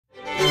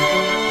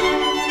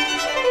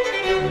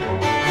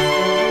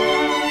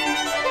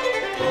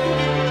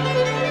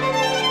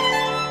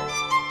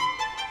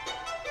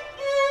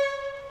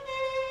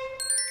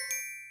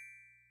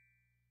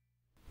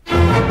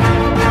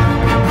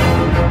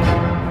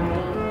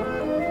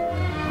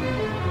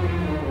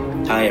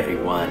Hi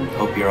everyone,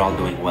 hope you're all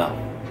doing well.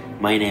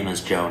 My name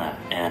is Jonah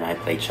and I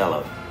play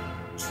cello.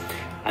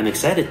 I'm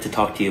excited to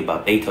talk to you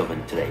about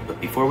Beethoven today, but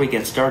before we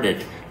get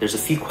started, there's a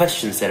few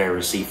questions that I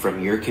received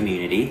from your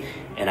community,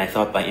 and I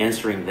thought by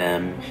answering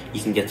them,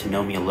 you can get to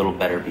know me a little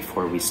better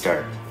before we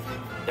start.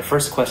 The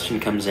first question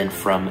comes in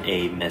from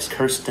a Miss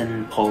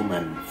Kirsten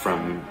Pullman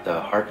from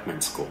the Hartman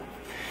School.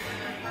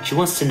 She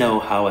wants to know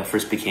how I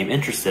first became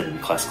interested in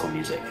classical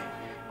music.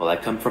 Well, I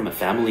come from a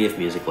family of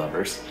music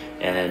lovers,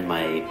 and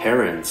my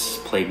parents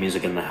played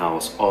music in the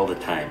house all the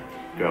time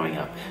growing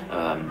up.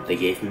 They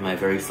gave me my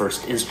very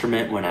first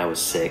instrument when I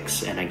was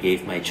 6, and I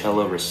gave my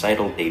cello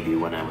recital debut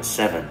when I was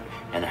 7,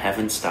 and I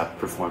haven't stopped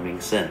performing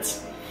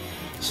since.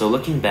 So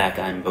looking back,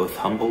 I'm both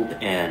humbled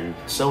and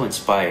so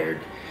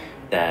inspired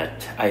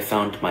that I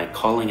found my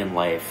calling in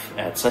life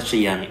at such a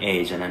young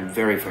age, and I'm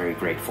very, very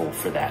grateful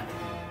for that.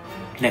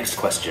 Next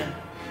question.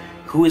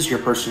 Who is your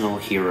personal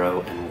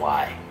hero and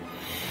why?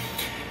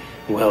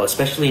 Well,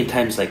 especially in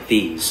times like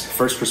these,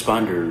 first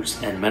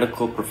responders and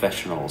medical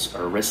professionals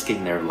are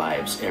risking their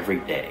lives every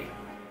day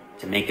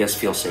to make us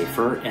feel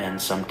safer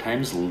and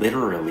sometimes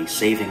literally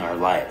saving our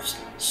lives.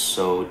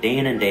 So day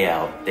in and day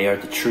out, they are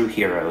the true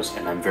heroes,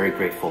 and I'm very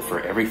grateful for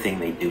everything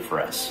they do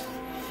for us.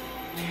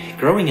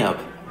 Growing up,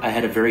 I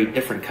had a very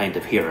different kind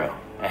of hero.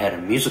 I had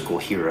a musical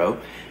hero,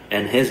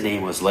 and his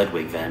name was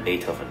Ludwig van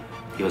Beethoven.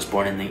 He was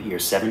born in the year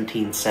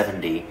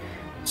 1770,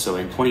 so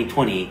in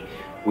 2020,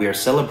 we are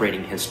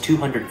celebrating his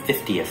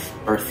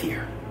 250th birth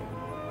year.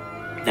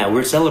 Now,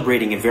 we're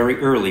celebrating it very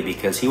early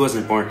because he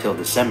wasn't born till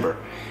December,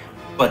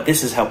 but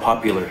this is how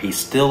popular he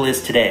still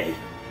is today.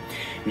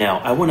 Now,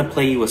 I want to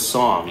play you a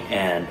song,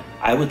 and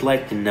I would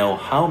like to know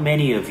how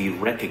many of you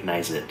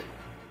recognize it.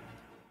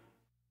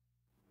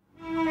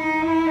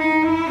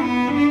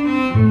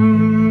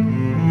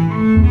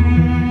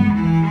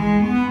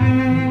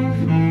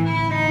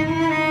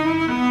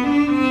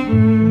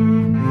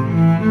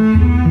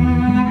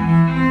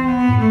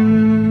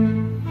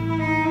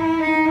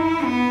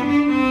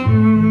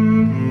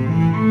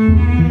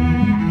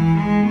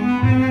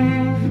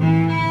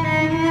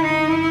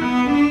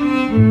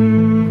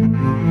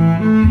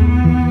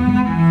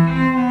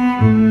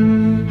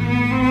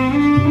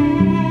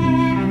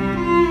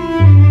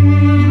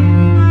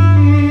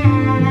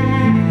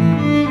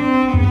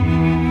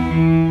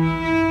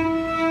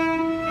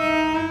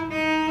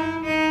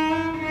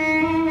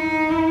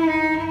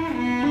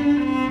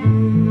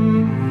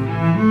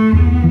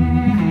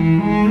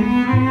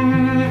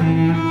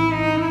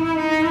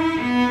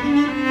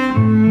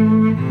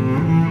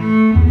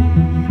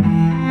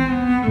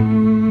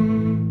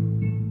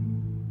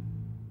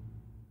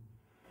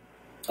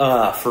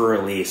 For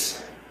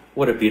Release.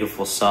 What a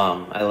beautiful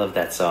song. I love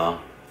that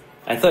song.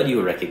 I thought you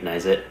would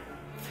recognize it.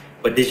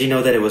 But did you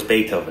know that it was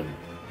Beethoven?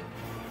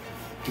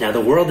 Now,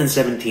 the world in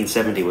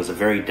 1770 was a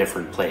very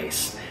different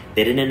place.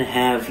 They didn't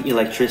have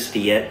electricity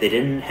yet. They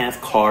didn't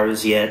have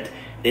cars yet.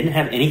 They didn't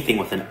have anything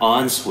with an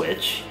on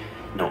switch.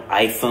 No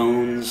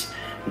iPhones,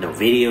 no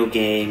video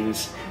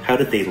games. How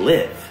did they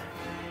live?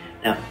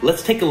 Now,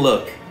 let's take a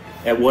look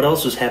at what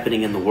else was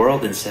happening in the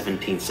world in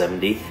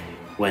 1770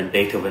 when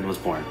Beethoven was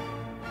born.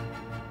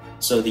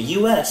 So the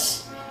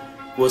US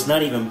was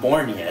not even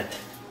born yet.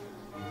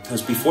 It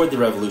was before the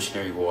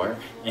Revolutionary War,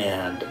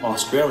 and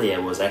Australia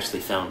was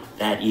actually found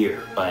that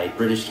year by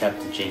British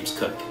Captain James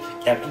Cook.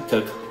 Captain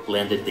Cook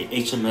landed the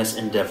HMS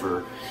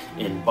Endeavour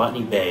in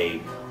Botany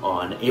Bay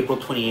on April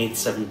 28,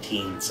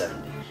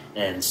 1770.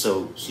 And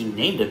so he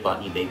named it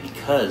Botany Bay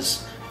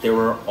because there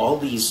were all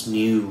these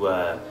new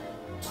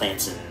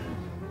plants and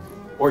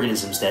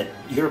organisms that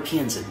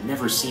Europeans had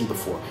never seen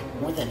before.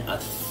 More than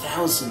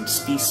 1,000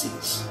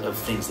 species of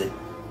things that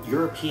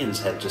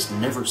Europeans had just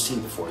never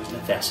seen before. Isn't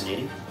that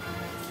fascinating?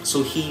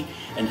 So he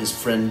and his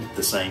friend,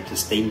 the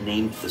scientist, they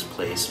named this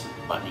place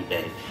Botany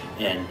Bay,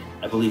 and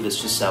I believe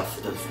it's just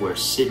south of where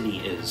Sydney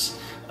is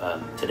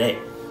today.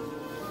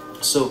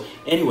 So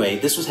anyway,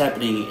 this was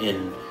happening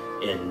in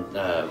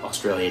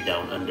Australia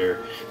down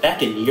under.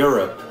 Back in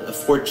Europe, a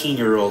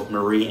 14-year-old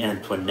Marie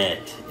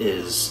Antoinette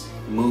is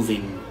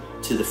moving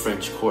to the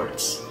French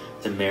courts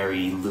to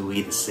marry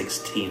Louis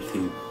XVI,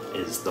 who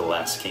is the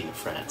last king of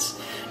France.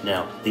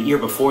 Now, the year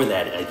before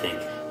that, I think,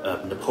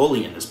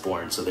 Napoleon is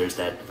born, so there's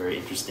that very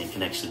interesting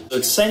connection. So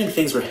exciting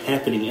things were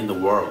happening in the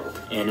world,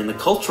 and in the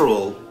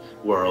cultural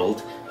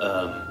world,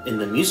 in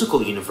the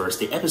musical universe,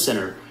 the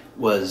epicenter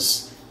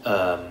was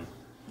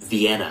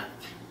Vienna.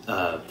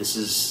 This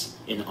is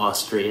in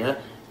Austria,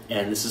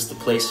 and this is the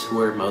place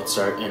where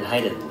Mozart and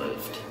Haydn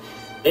lived.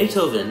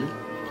 Beethoven,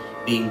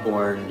 being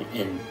born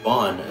in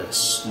Bonn, a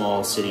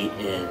small city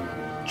in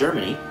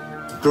Germany,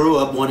 grew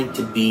up wanting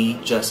to be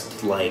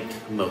just like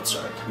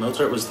Mozart.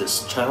 Mozart was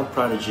this child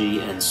prodigy,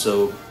 and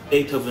so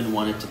Beethoven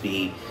wanted to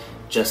be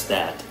just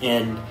that,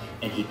 and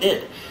he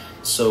did.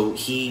 So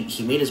he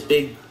made his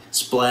big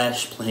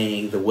splash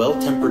playing the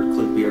Well-Tempered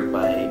Clavier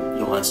by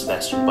Johann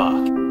Sebastian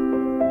Bach.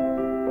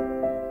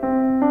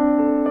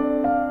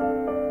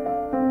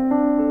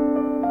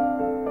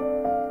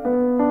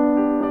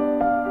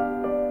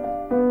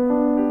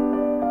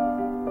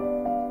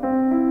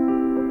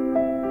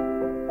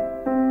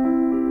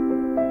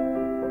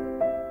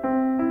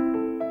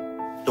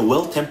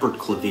 Well-Tempered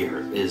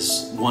Clavier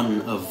is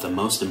one of the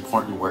most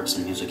important works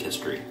in music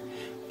history.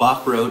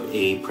 Bach wrote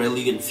a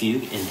prelude and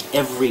fugue in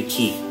every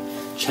key,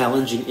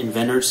 challenging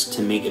inventors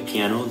to make a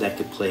piano that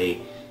could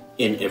play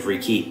in every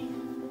key.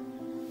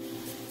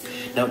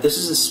 Now, this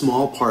is a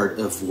small part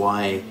of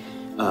why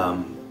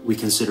we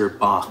consider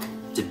Bach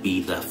to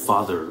be the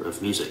father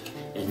of music.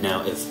 And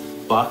now, if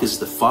Bach is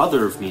the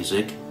father of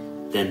music,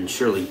 then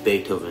surely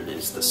Beethoven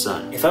is the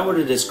son. If I were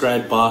to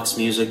describe Bach's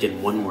music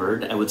in one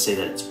word, I would say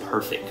that it's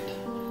perfect.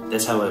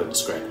 That's how I would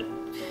describe it.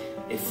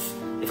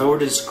 If I were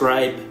to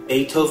describe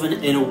Beethoven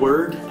in a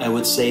word, I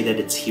would say that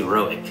it's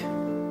heroic.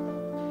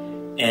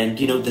 And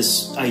you know,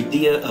 this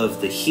idea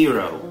of the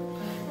hero,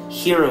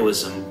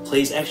 heroism,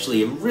 plays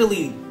actually a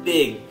really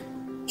big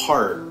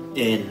part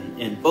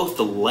in both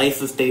the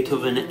life of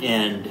Beethoven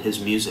and his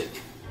music.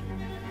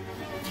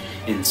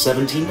 In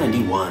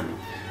 1791,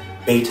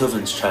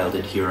 Beethoven's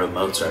childhood hero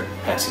Mozart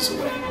passes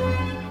away.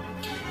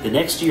 The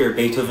next year,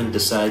 Beethoven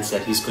decides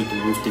that he's going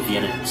to move to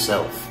Vienna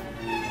himself.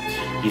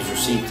 He's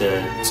received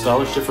a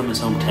scholarship from his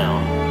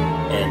hometown,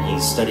 and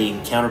he's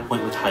studying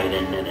counterpoint with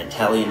Haydn and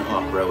Italian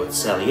opera with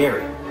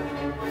Salieri.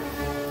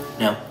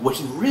 Now, what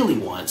he really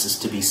wants is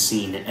to be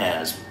seen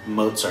as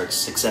Mozart's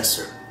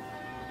successor.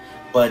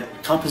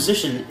 But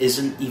composition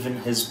isn't even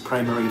his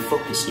primary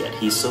focus yet.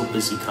 He's so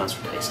busy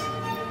concertizing.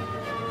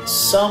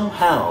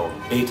 Somehow,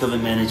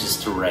 Beethoven manages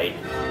to write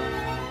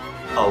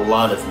a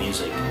lot of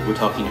music. We're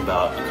talking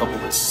about a couple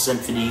of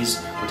symphonies,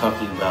 we're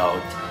talking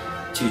about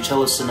 2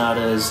 cello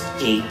sonatas,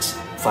 8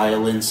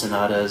 violin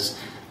sonatas,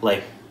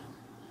 like,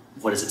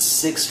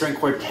 6 string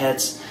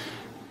quartets,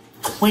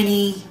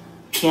 20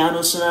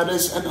 piano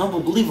sonatas, an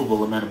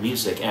unbelievable amount of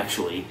music,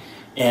 actually.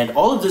 And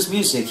all of this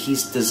music,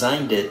 he's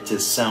designed it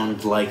to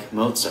sound like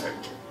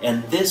Mozart.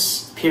 And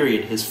this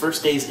period, his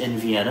first days in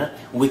Vienna,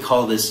 we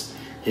call this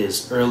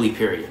his early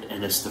period,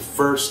 and it's the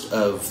first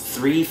of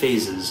 3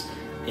 phases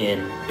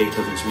in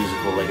Beethoven's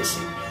musical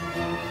legacy.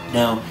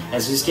 Now,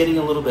 as he's getting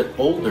a little bit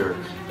older,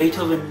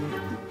 Beethoven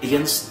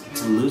begins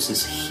to lose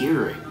his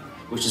hearing,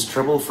 which is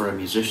trouble for a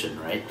musician,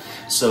 right?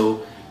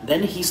 So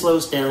then he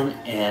slows down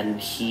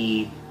and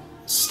he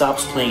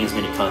stops playing as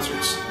many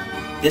concerts.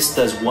 This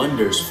does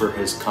wonders for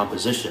his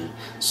composition,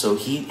 so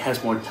he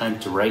has more time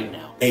to write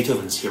now.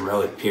 Beethoven's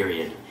heroic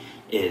period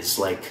is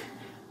like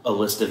a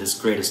list of his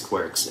greatest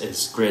works,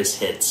 his greatest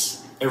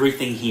hits,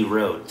 everything he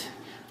wrote,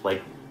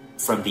 like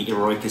from the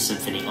Eroica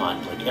Symphony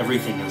on, like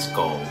everything is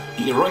gold.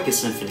 The Eroica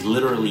Symphony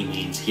literally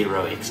means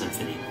heroic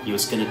symphony. He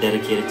was going to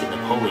dedicate it to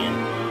Napoleon,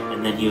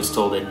 and then he was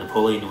told that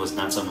Napoleon was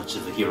not so much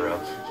of a hero.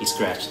 He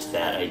scratched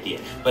that idea.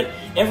 But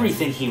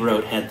everything he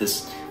wrote had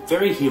this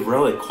very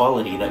heroic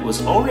quality that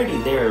was already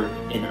there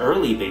in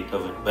early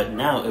Beethoven, but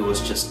now it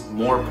was just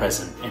more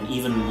present and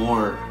even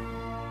more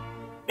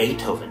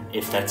Beethoven,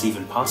 if that's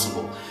even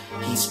possible.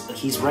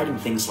 He's writing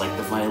things like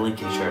the Violin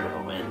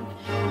Concerto and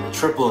the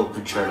Triple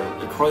Concerto,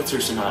 the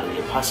Kreutzer Sonata,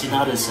 the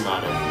Appassionata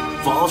Sonata,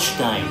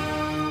 Waldstein.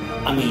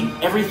 I mean,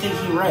 everything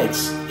he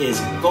writes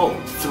is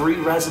gold. 3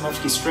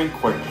 Razumovsky string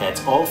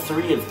quartets, all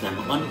 3 of them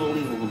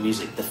unbelievable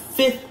music. The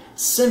 5th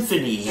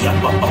Symphony,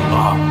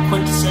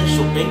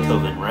 quintessential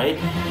Beethoven, right?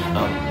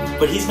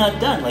 But he's not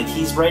done. Like,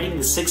 he's writing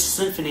the 6th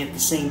Symphony at the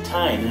same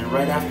time, and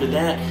right after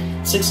that,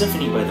 6th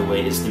Symphony, by the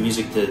way, is the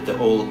music to the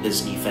old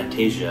Disney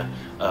Fantasia.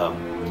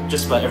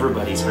 Just about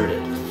everybody's heard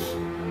it.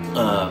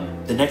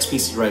 The next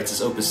piece he writes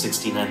is Opus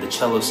 69, the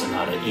Cello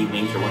Sonata, A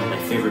major, one of my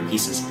favorite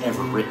pieces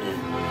ever written.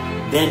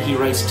 Then he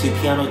writes 2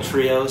 piano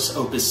trios,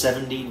 Opus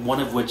 70, one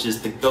of which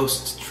is the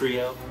Ghost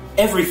Trio.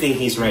 Everything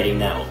he's writing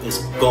now is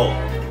gold.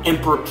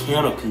 Emperor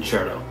Piano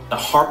Concerto, the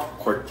Harp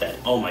Quartet.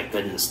 Oh my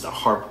goodness, the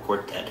Harp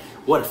Quartet.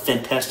 What a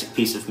fantastic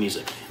piece of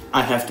music.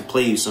 I have to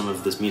play you some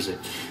of this music.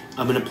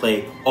 I'm going to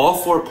play all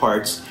 4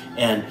 parts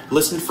and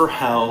listen for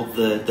how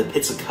the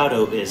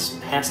pizzicato is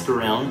passed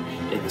around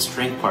in the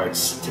string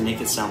parts to make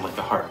it sound like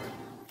a harp.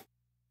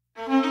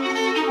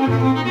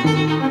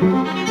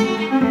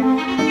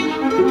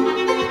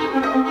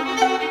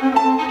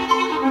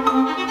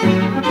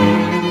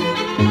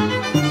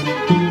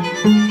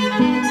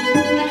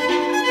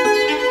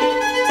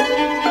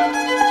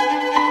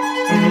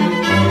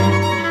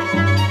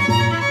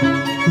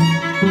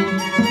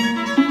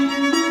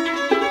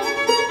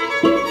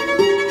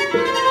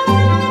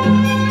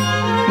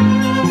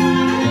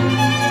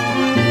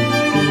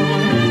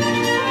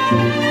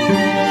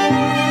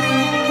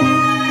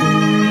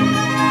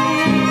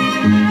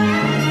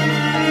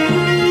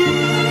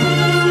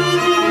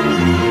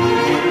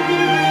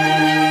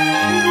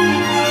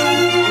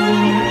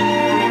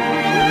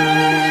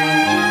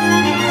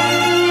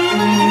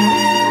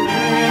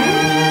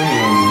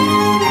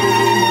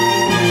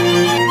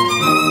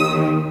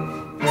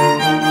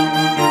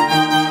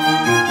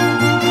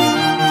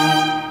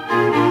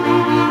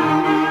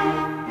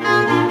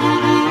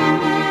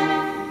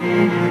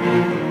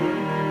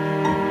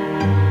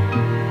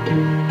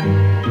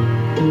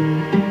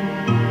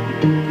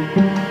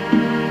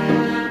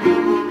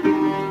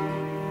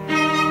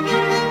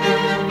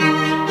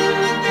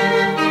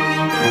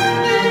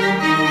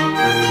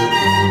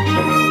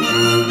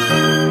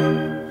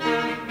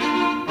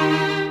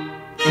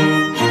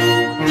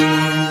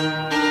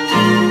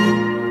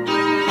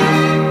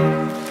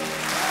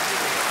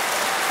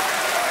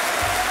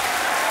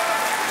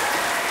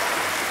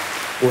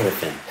 What a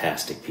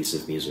fantastic piece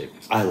of music.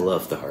 I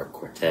love the harp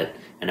quartet,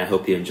 and I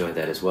hope you enjoy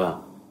that as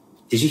well.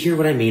 Did you hear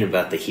what I mean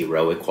about the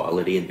heroic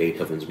quality in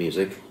Beethoven's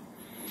music?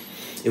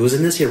 It was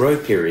in this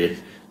heroic period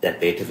that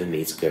Beethoven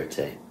meets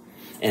Goethe,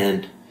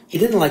 and he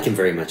didn't like him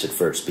very much at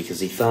first because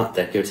he thought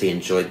that Goethe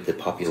enjoyed the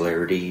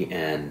popularity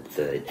and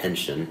the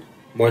attention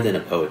more than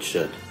a poet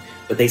should.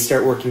 But they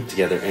start working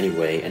together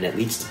anyway, and it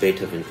leads to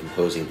Beethoven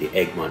composing the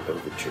Egmont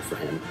Overture for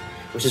him,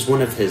 which is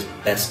one of his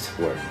best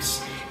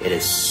works. It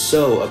is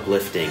so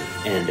uplifting,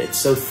 and it's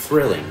so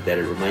thrilling that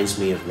it reminds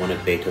me of one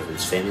of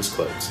Beethoven's famous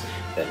quotes,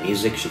 that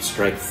music should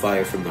strike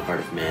fire from the heart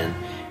of man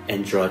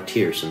and draw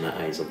tears from the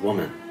eyes of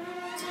woman.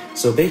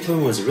 So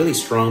Beethoven was a really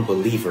strong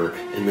believer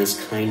in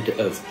this kind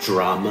of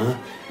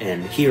drama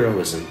and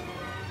heroism.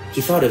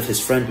 He thought of his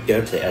friend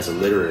Goethe as a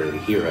literary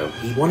hero.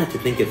 He wanted to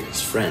think of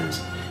his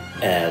friends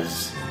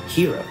as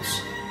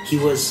heroes. He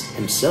was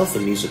himself a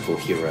musical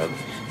hero,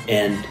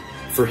 and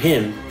for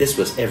him, this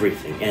was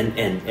everything,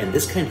 and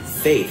this kind of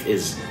faith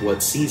is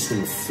what sees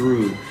him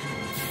through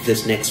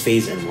this next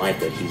phase in life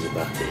that he's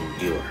about to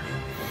endure.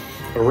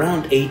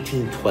 Around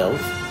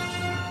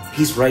 1812,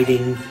 he's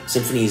writing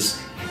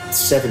symphonies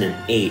 7 and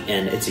 8,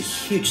 and it's a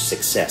huge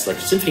success. Like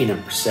Symphony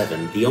No.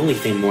 7, the only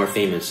thing more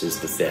famous is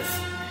the 5th.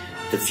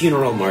 The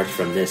Funeral March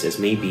from this is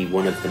maybe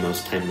one of the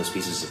most timeless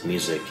pieces of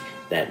music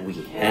that we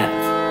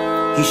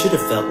have. He should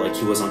have felt like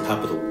he was on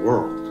top of the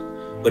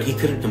world, but he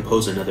couldn't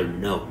compose another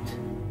note.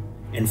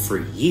 And for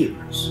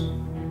years,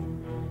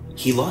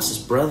 he lost his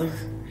brother,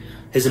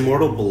 his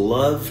immortal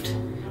beloved,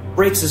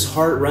 breaks his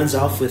heart, runs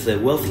off with a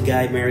wealthy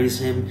guy, marries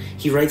him.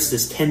 He writes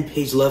this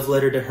 10-page love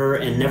letter to her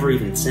and never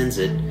even sends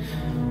it.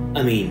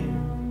 I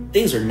mean,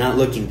 things are not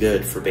looking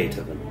good for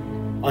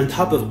Beethoven. On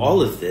top of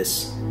all of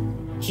this,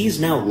 he's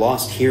now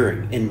lost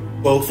hearing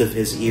in both of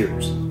his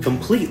ears,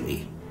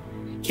 completely.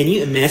 Can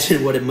you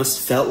imagine what it must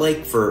have felt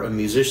like for a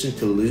musician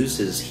to lose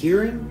his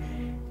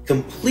hearing?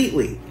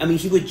 Completely. I mean,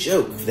 he would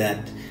joke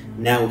that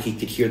now he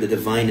could hear the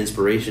divine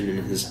inspiration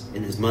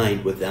in his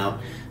mind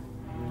without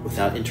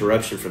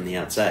interruption from the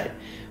outside.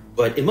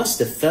 But it must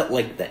have felt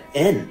like the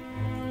end.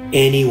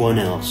 Anyone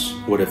else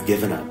would have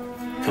given up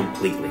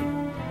completely.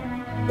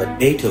 But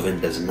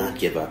Beethoven does not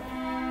give up.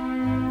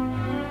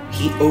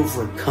 He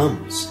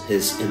overcomes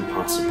his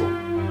impossible.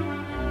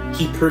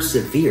 He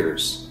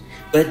perseveres,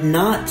 but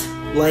not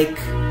like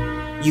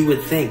you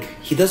would think.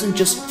 He doesn't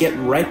just get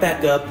right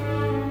back up.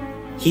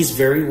 He's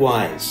very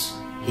wise.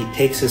 He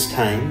takes his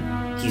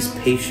time. He's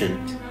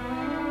patient,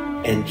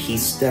 and he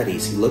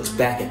studies. He looks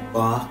back at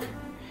Bach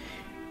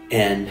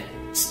and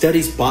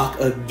studies Bach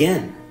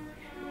again.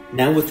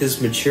 Now with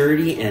his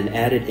maturity and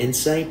added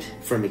insight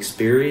from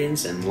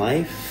experience and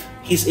life,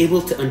 he's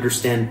able to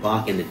understand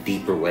Bach in a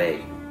deeper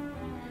way.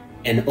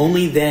 And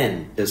only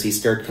then does he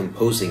start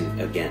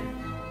composing again.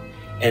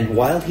 And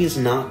while he's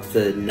not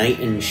the knight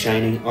in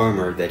shining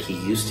armor that he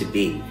used to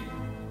be,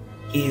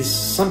 he's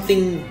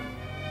something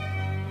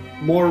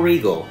more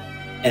regal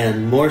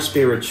and more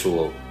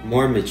spiritual,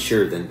 more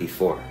mature than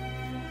before.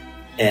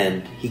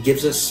 And he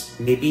gives us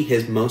maybe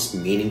his most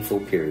meaningful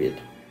period,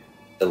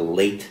 the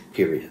late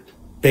period.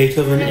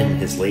 Beethoven in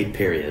his late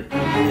period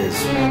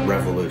is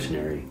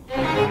revolutionary.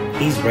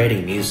 He's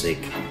writing music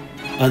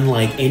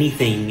unlike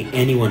anything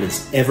anyone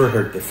has ever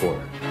heard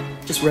before.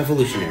 Just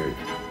revolutionary.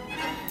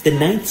 The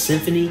Ninth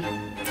Symphony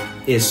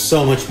is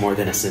so much more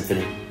than a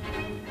symphony.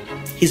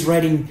 He's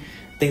writing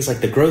things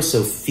like the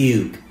Grosso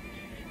Fugue.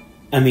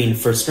 I mean,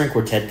 for string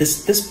quartet,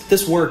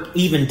 this work,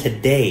 even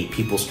today,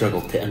 people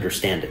struggle to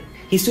understand it.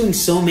 He's doing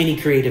so many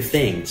creative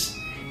things.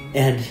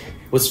 And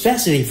what's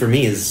fascinating for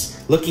me is,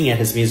 looking at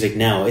his music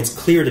now, it's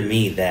clear to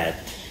me that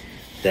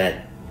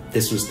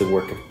this was the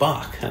work of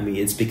Bach. I mean,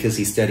 it's because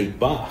he studied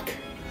Bach.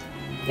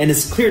 And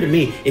it's clear to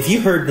me, if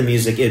you heard the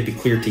music, it'd be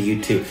clear to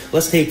you too.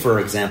 Let's take, for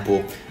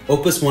example,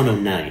 Opus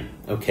 109,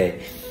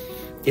 okay?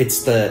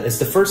 It's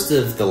the first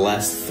of the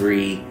last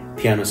three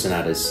piano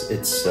sonatas.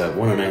 It's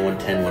 109,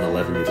 110,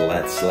 111 are the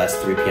last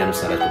three piano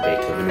sonatas by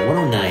Beethoven.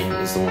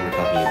 109 is the one we're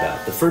talking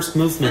about. The first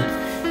movement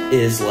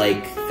is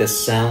like the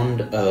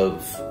sound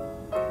of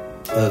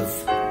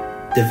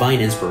divine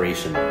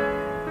inspiration.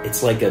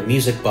 It's like a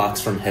music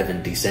box from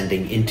heaven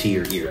descending into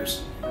your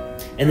ears.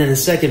 And then the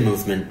second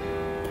movement,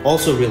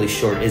 also really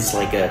short, it's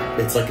like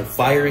a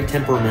fiery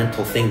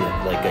temperamental thing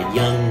that like a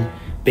young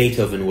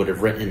Beethoven would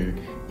have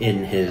written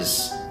in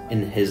his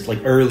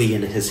like early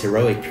in his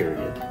heroic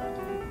period.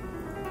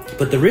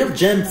 But the real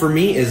gem for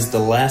me is the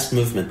last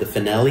movement. The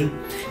finale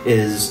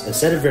is a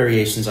set of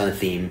variations on a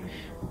theme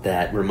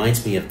that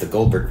reminds me of the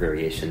Goldberg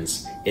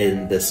variations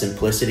in the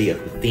simplicity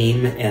of the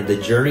theme and the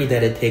journey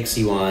that it takes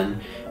you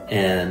on,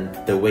 and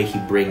the way he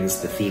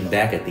brings the theme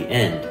back at the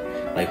end,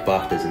 like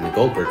Bach does in the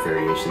Goldberg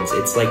variations.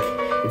 It's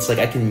like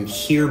I can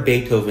hear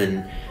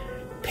Beethoven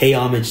pay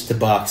homage to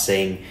Bach,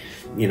 saying,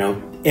 you know,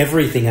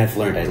 everything I've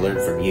learned, I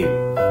learned from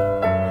you.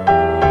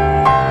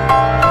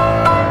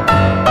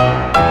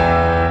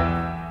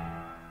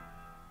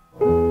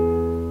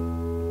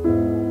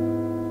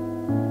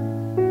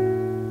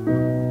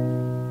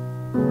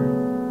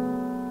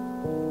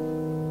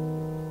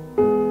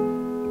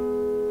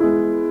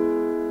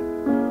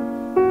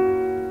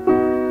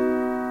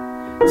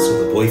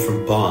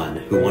 Bonn,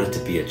 who wanted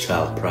to be a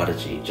child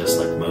prodigy just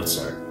like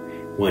Mozart,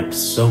 went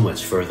so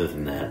much further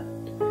than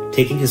that,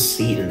 taking his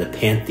seat in the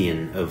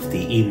pantheon of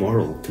the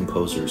immoral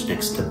composers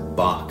next to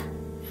Bach.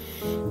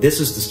 This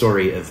is the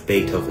story of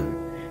Beethoven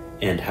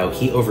and how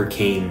he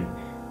overcame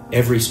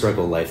every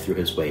struggle life threw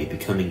his way,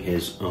 becoming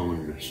his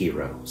own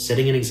hero,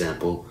 setting an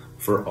example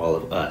for all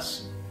of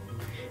us.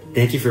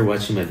 Thank you for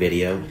watching my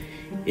video.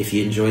 If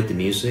you enjoyed the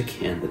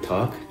music and the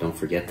talk, don't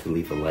forget to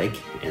leave a like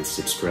and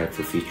subscribe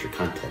for future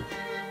content.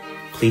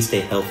 Please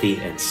stay healthy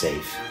and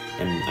safe,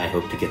 and I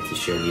hope to get to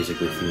share music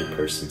with you in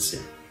person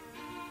soon.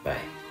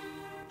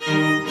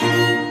 Bye.